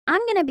I'm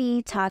going to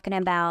be talking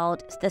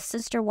about the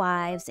sister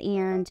wives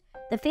and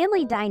the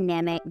family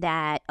dynamic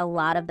that a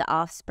lot of the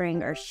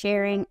offspring are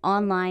sharing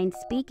online,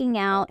 speaking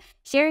out,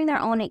 sharing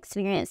their own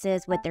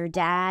experiences with their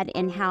dad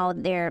and how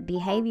their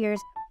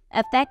behaviors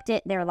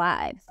affected their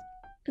lives.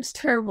 It's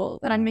terrible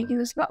that I'm making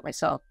this about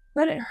myself,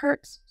 but it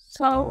hurts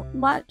so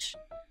much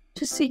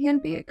to see him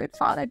be a good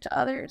father to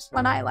others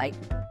when I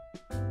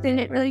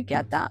didn't really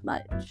get that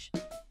much.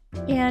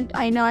 And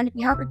I know I'm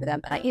happy for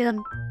them, but I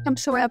am. I'm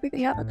so happy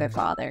they have a good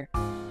father,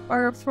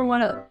 or for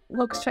what it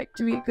looks like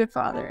to be a good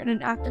father and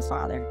an active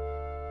father.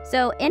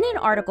 So in an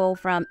article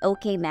from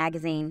OK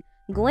Magazine,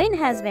 Gwen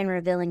has been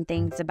revealing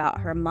things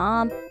about her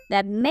mom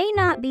that may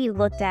not be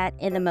looked at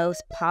in the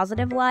most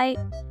positive light.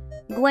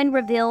 Gwen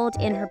revealed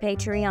in her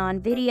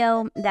Patreon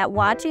video that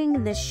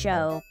watching this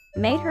show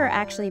made her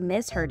actually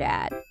miss her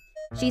dad.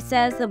 She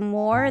says, the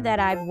more that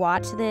I've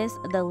watched this,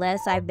 the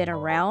less I've been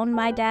around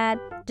my dad.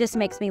 Just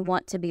makes me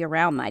want to be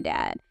around my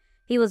dad.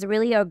 He was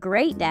really a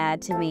great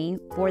dad to me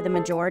for the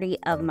majority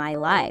of my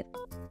life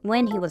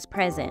when he was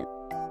present.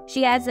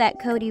 She adds that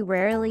Kody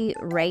rarely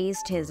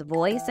raised his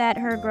voice at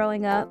her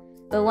growing up,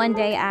 but one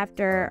day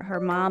after her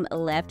mom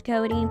left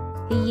Kody,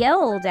 he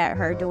yelled at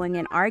her during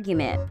an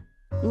argument.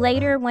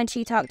 Later, when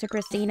she talked to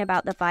Christine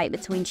about the fight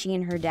between she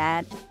and her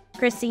dad,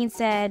 Christine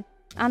said,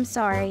 "I'm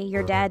sorry,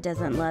 your dad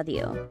doesn't love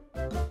you,"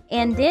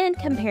 and then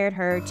compared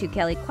her to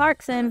Kelly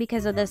Clarkson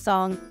because of the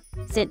song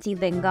 "Since You've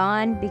Been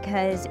Gone,"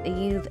 because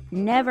you've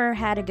never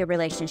had a good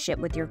relationship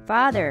with your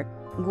father,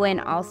 Gwen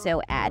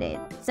also added.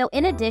 So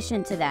in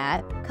addition to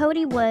that,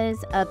 Kody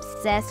was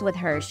obsessed with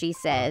her, she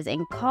says,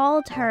 and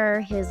called her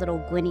his little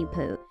Gwenny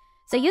Poo.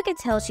 So you could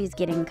tell she's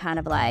getting kind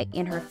of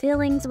in her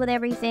feelings with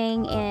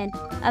everything, and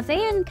a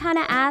fan kind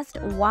of asked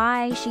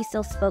why she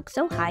still spoke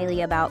so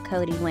highly about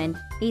Kody when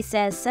he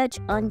says such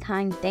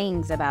unkind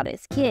things about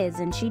his kids,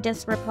 and she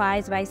just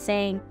replies by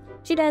saying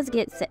she does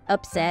get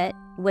upset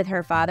with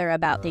her father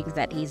about things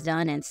that he's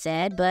done and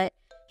said, but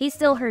he's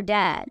still her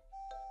dad.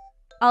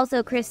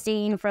 Also,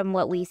 Christine, from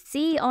what we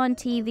see on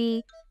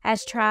TV,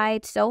 has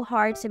tried so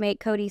hard to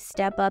make Kody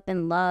step up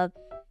and love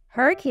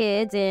her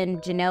kids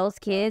and Janelle's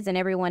kids and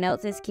everyone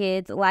else's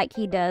kids like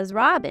he does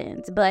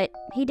Robin's, but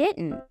he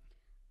didn't.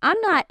 I'm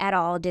not at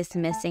all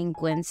dismissing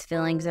Gwen's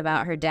feelings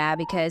about her dad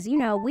because,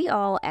 we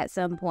all at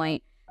some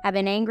point have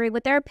been angry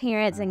with our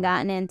parents and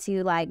gotten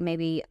into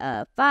maybe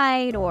a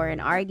fight or an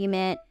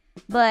argument,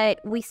 but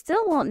we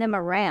still want them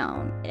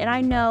around. And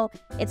I know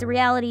it's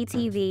reality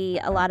TV,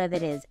 a lot of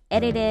it is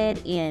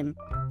edited and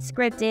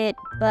scripted,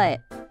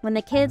 but when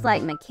the kids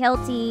like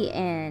Mykelti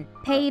and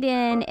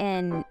Peyton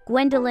and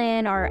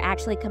Gwendlyn are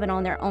actually coming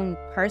on their own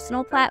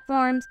personal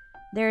platforms,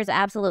 there's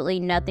absolutely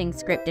nothing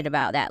scripted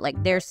about that.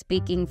 They're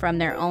speaking from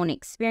their own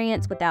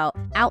experience without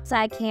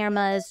outside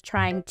cameras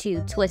trying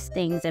to twist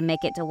things and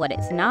make it to what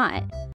it's not.